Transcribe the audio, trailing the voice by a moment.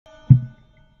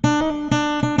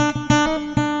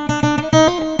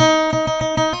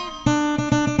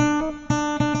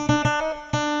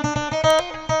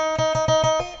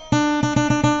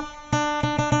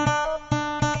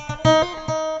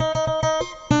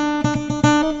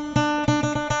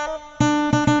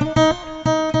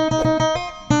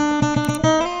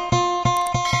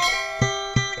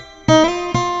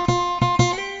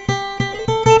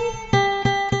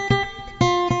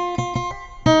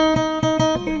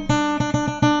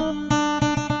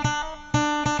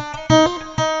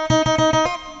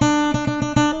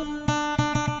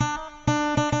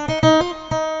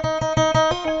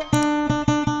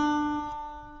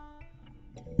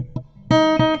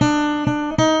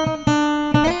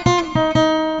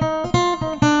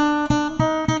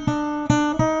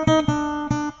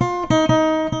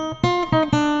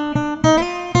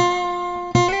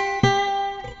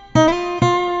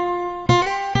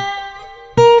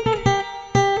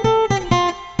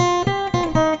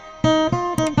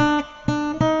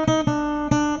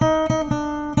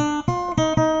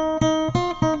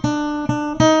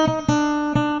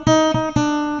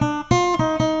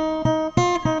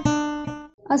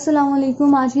अस्सलाम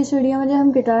वालेकुम। आज की इस वीडियो में जो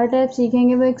हम गिटार टाइप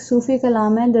सीखेंगे वो एक सूफ़ी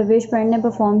कलाम है, दरवेश बैंड ने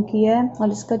परफॉर्म किया है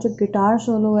और इसका जो गिटार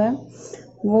सोलो है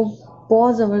वो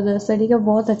बहुत ज़बरदस्त है, ठीक है,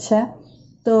 बहुत अच्छा है।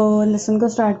 तो लेसन को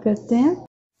स्टार्ट करते हैं।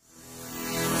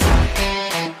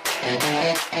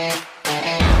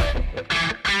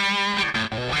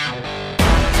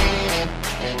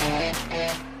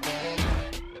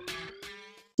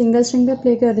 सिंगल स्ट्रिंग पे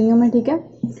प्ले कर रही हूँ मैं, ठीक है।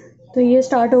 तो ये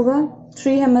स्टार्ट होगा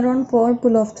 3 हैमर ऑन 4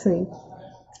 पुल ऑफ 3।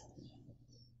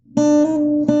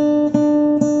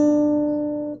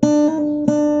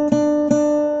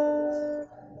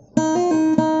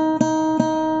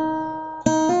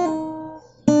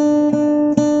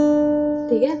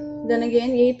 ठीक है, देन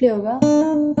अगेन यही प्ले होगा।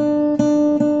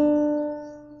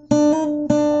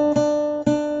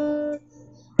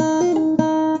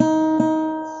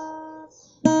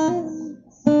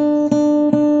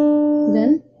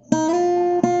 Then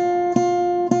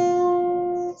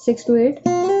 6 to 8।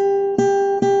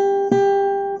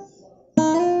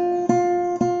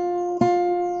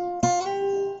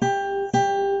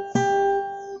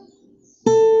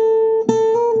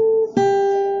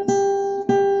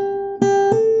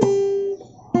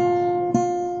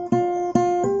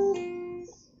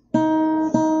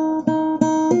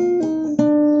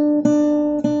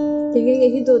 ठीक है,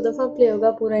 यही 2 दफ़ा प्ले होगा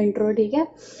पूरा इंट्रो, ठीक है।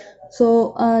 सो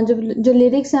जो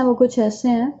लिरिक्स हैं वो कुछ ऐसे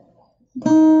हैं।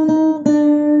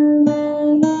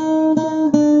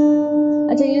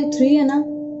 अच्छा, ये 3 है ना,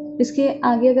 इसके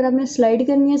आगे अगर आपने स्लाइड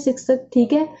करनी है 6 तक,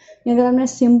 ठीक है, या अगर आपने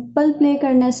सिंपल प्ले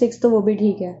करना है 6 तो वो भी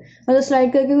ठीक है। मतलब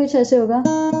स्लाइड करके कुछ ऐसे होगा,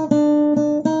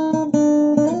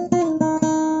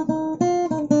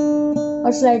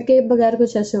 और स्लाइड के बगैर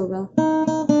कुछ ऐसे होगा।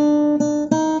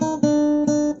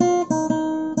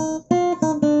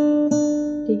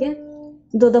 ठीक है,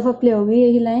 2 दफ़ा प्ले होगी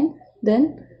यही लाइन। देन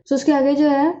सो उसके आगे जो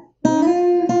है,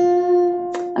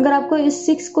 अगर आपको इस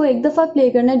 6 को 1 दफ़ा प्ले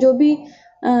करना है, जो भी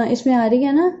इसमें आ रही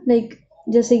है ना, लाइक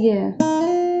जैसे ये है,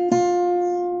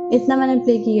 इतना मैंने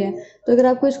प्ले किया है, तो अगर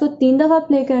आपको इसको 3 दफ़ा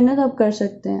प्ले करना है तो आप कर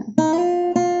सकते हैं।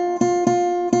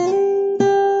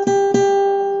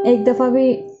 1 दफ़ा भी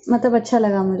मतलब अच्छा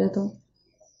लगा मुझे तो।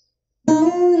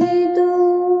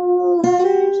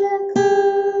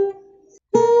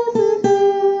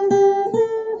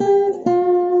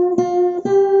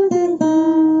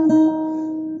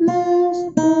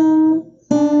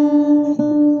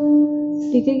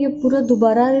 ठीक है, ये पूरा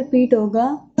दोबारा रिपीट होगा।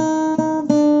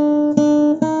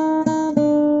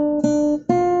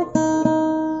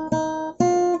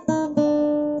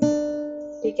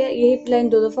 ठीक है, यही लाइन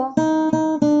 2 दफ़ा।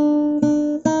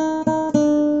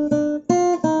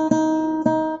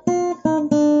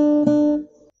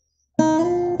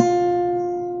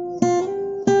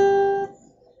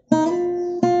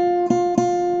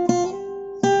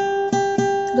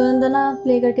 दोनों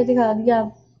प्ले करके दिखा दिया,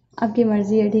 आपकी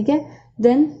मर्जी है, ठीक है।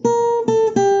 देन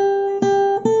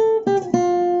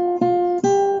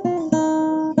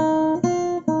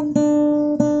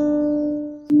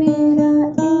मेरा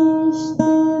इश्क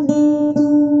भी तू,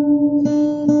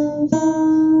 मेरा दिल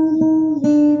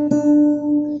भी तू,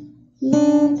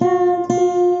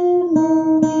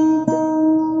 ईमान भी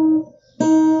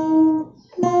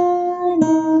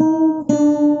तू।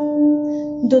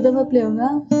 2 दफ़ा प्ले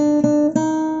होगा।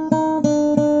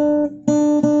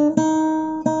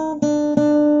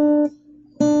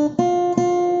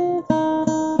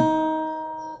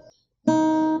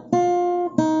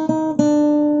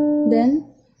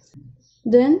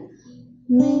 देन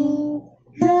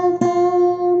मेरा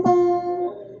दामन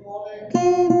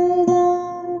के बिना,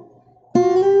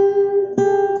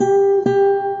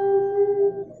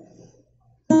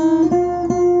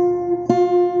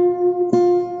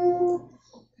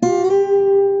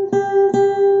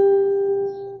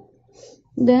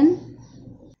 देन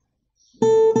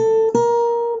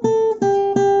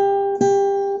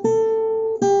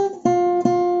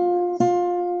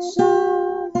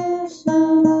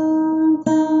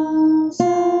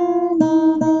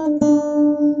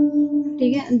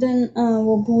ठीक है। देन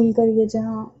वो भूल कर ये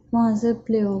जहाँ वहाँ से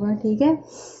प्ले होगा, ठीक है।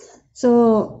 सो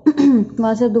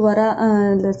वहाँ से दोबारा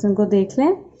लेसन को देख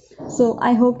लें। सो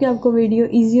आई होप कि आपको वीडियो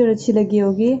इजी और अच्छी लगी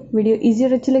होगी। वीडियो इजी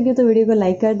और अच्छी लगी तो वीडियो को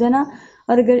लाइक कर देना,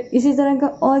 और अगर इसी तरह का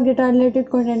और गिटार रिलेटेड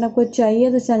कंटेंट आपको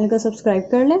चाहिए तो चैनल को सब्सक्राइब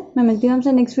कर लें। मैं मिलती हूँ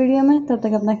आपसे नेक्स्ट वीडियो में, तब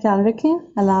तक अपना ख्याल रखें।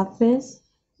 अल्लाह हाफिज़।